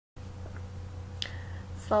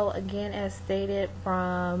So again, as stated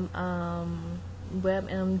from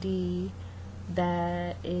WebMD,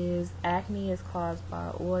 that is acne is caused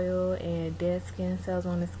by oil and dead skin cells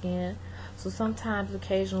on the skin. So sometimes,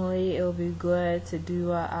 occasionally, it will be good to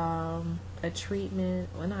do a treatment,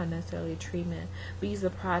 well, not necessarily a treatment, but use a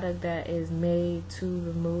product that is made to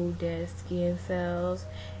remove dead skin cells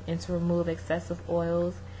and to remove excessive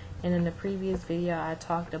oils. And in the previous video, I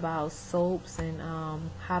talked about soaps and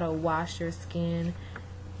how to wash your skin.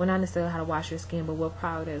 Well, not necessarily how to wash your skin, but what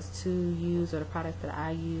products to use, or the products that I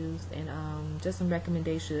used, and just some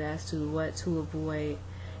recommendations as to what to avoid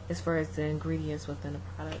as far as the ingredients within the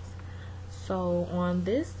products. So on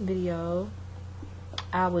this video,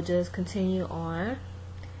 I will just continue on,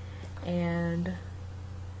 and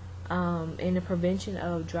in the prevention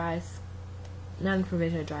of not in the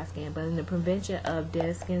prevention of dry skin, but in the prevention of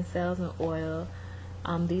dead skin cells and oil,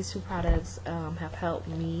 these two products have helped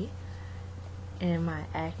me in my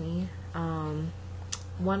acne.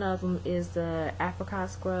 One of them is the apricot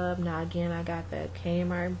scrub. Now again, I got the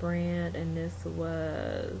Kmart brand, and this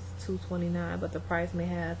was $2.29, but the price may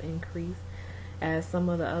have increased as some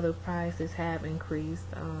of the other prices have increased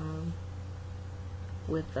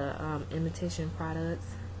with the imitation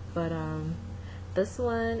products. But this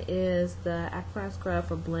one is the apricot scrub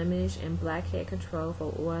for blemish and blackhead control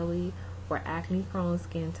for oily or acne prone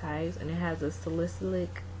skin types, and it has a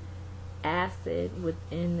salicylic acid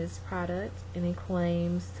within this product, and it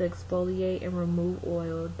claims to exfoliate and remove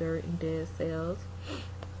oil, dirt, and dead cells,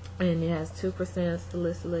 and it has 2%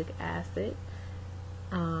 salicylic acid,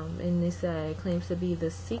 and this claims to be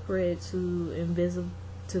the secret to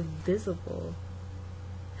visible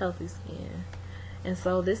healthy skin. And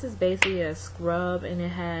so this is basically a scrub, and it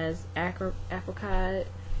has apricot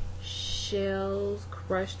shells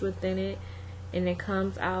crushed within it, and it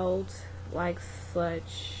comes out like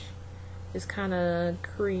such. It's kind of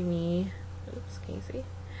creamy. Oops, can you see?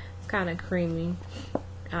 It's kind of creamy.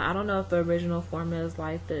 I don't know if the original formula is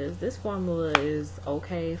like this. This formula is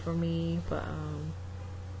okay for me, but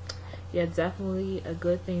yeah, definitely a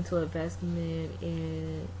good thing to invest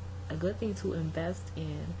in. A good thing to invest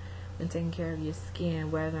in when taking care of your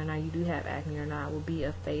skin, whether or not you do have acne or not, will be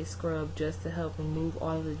a face scrub just to help remove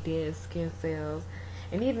all of the dead skin cells.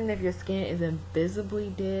 And even if your skin is invisibly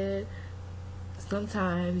dead,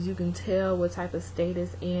 sometimes you can tell what type of state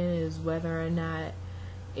it's in is whether or not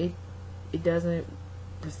it doesn't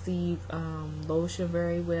receive lotion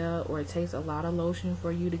very well, or it takes a lot of lotion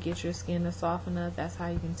for you to get your skin to soften up. That's how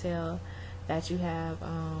you can tell that you have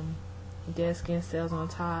dead skin cells on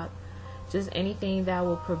top. Just anything that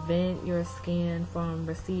will prevent your skin from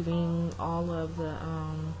receiving all of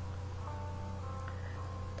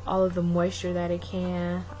the moisture that it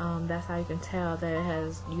can. That's how you can tell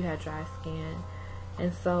that you have dry skin.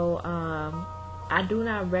 And so I do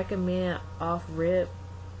not recommend off rip,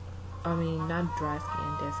 not dry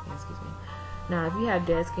skin, dead skin, excuse me. Now if you have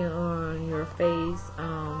dead skin on your face,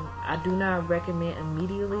 I do not recommend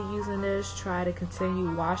immediately using this. Try to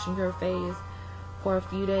continue washing your face for a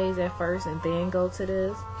few days at first and then go to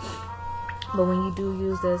this. But when you do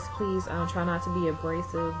use this, please try not to be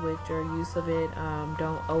abrasive with your use of it.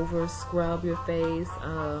 Don't over scrub your face.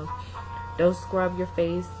 Don't scrub your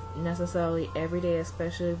face necessarily every day,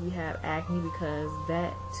 especially if you have acne, because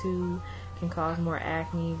that too can cause more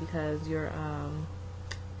acne because you're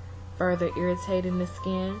further irritating the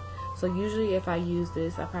skin. So usually if I use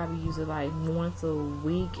this, I probably use it like once a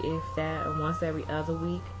week, if that, or once every other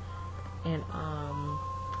week. And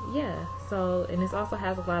yeah, so, and this also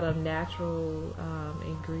has a lot of natural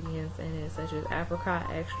ingredients in it, such as apricot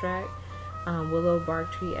extract, willow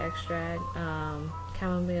bark tree extract,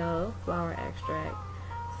 chamomile flower extract,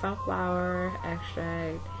 sunflower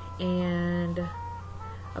extract, and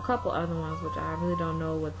a couple other ones which I really don't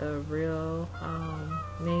know what the real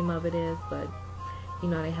name of it is, but you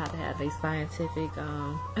know, they have to have a scientific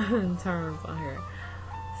terms on here.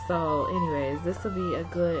 So anyways, this will be a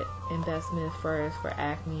good investment first for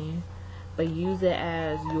acne, but use it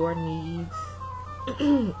as your needs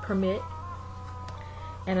permit.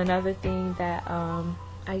 And another thing that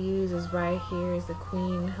I use is right here is the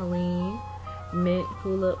Queen Helene Mint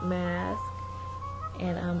Pull-Up Mask.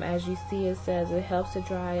 And as you see, it says it helps to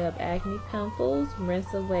dry up acne pimples,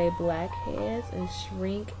 rinse away blackheads, and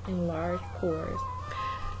shrink enlarged pores.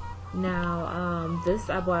 Now, this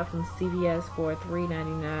I bought from CVS for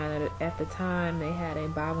 $3.99. At the time, they had a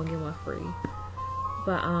buy one get one free.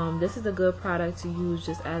 But this is a good product to use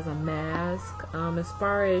just as a mask. As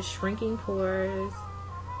far as shrinking pores,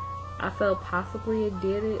 I felt possibly it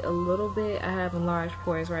did it a little bit. I have enlarged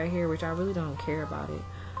pores right here, which I really don't care about it.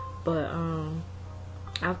 But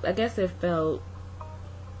I guess it felt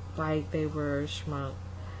like they were shrunk.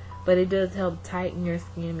 But it does help tighten your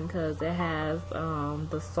skin because it has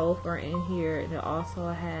the sulfur in here, and it also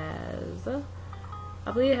has,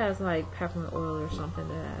 I believe it has like peppermint oil or something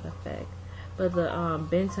to that effect. But the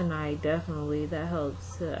bentonite, definitely, that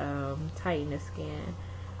helps to tighten the skin.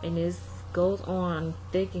 And this goes on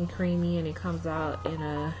thick and creamy, and it comes out in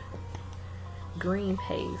a green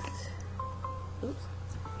paste. Oops.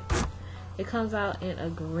 It comes out in a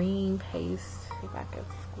green paste, if I can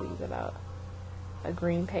squeeze it out. A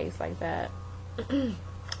green paste like that. And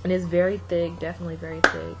it's very thick, definitely very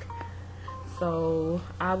thick. So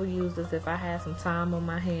I would use this if I had some time on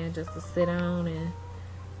my hand just to sit down and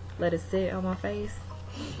let it sit on my face.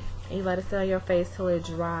 And you let it sit on your face till it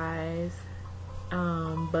dries.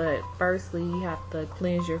 But firstly, you have to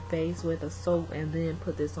cleanse your face with a soap and then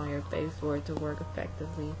put this on your face for it to work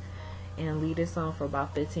effectively. And leave this on for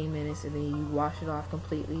about 15 minutes, and then you wash it off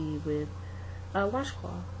completely with a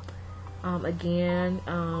washcloth. Again,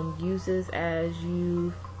 use this as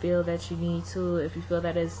you feel that you need to. If you feel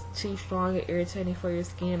that it's too strong and irritating for your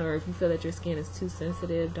skin, or if you feel that your skin is too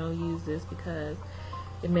sensitive, don't use this because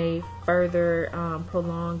it may further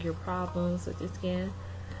prolong your problems with your skin.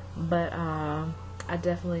 But I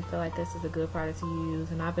definitely feel like this is a good product to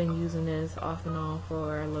use, and I've been using this off and on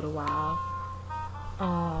for a little while.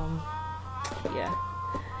 Yeah.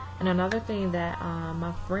 And another thing that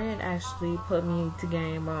my friend actually put me to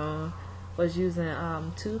game on was using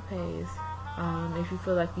toothpaste. If you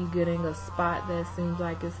feel like you're getting a spot that seems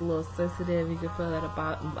like it's a little sensitive, you can feel that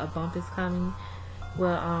a bump is coming.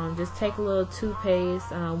 Well, just take a little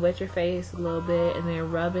toothpaste, wet your face a little bit, and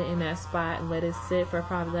then rub it in that spot and let it sit for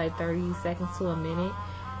probably like 30 seconds to a minute.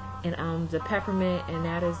 And the peppermint and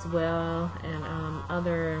that as well, and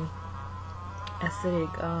other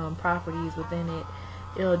acidic properties within it,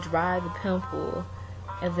 it'll dry the pimple,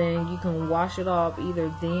 and then you can wash it off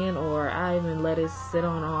either then, or I even let it sit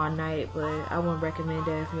on all night. But I wouldn't recommend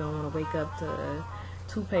that if you don't want to wake up to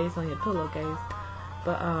toothpaste on your pillowcase.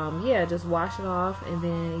 But yeah, just wash it off, and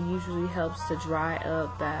then it usually helps to dry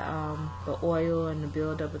up that the oil and the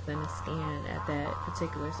buildup within the skin at that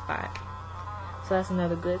particular spot. So that's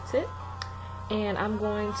another good tip. And I'm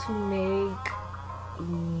going to make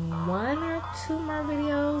 1 or 2 more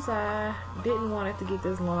videos. I didn't want it to get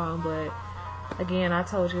this long, but again, I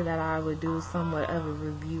told you that I would do somewhat of a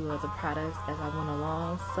review of the products as I went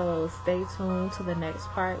along. So stay tuned to the next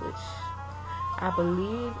part, which I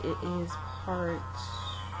believe it is part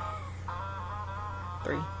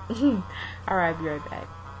 3. Alright, be right back.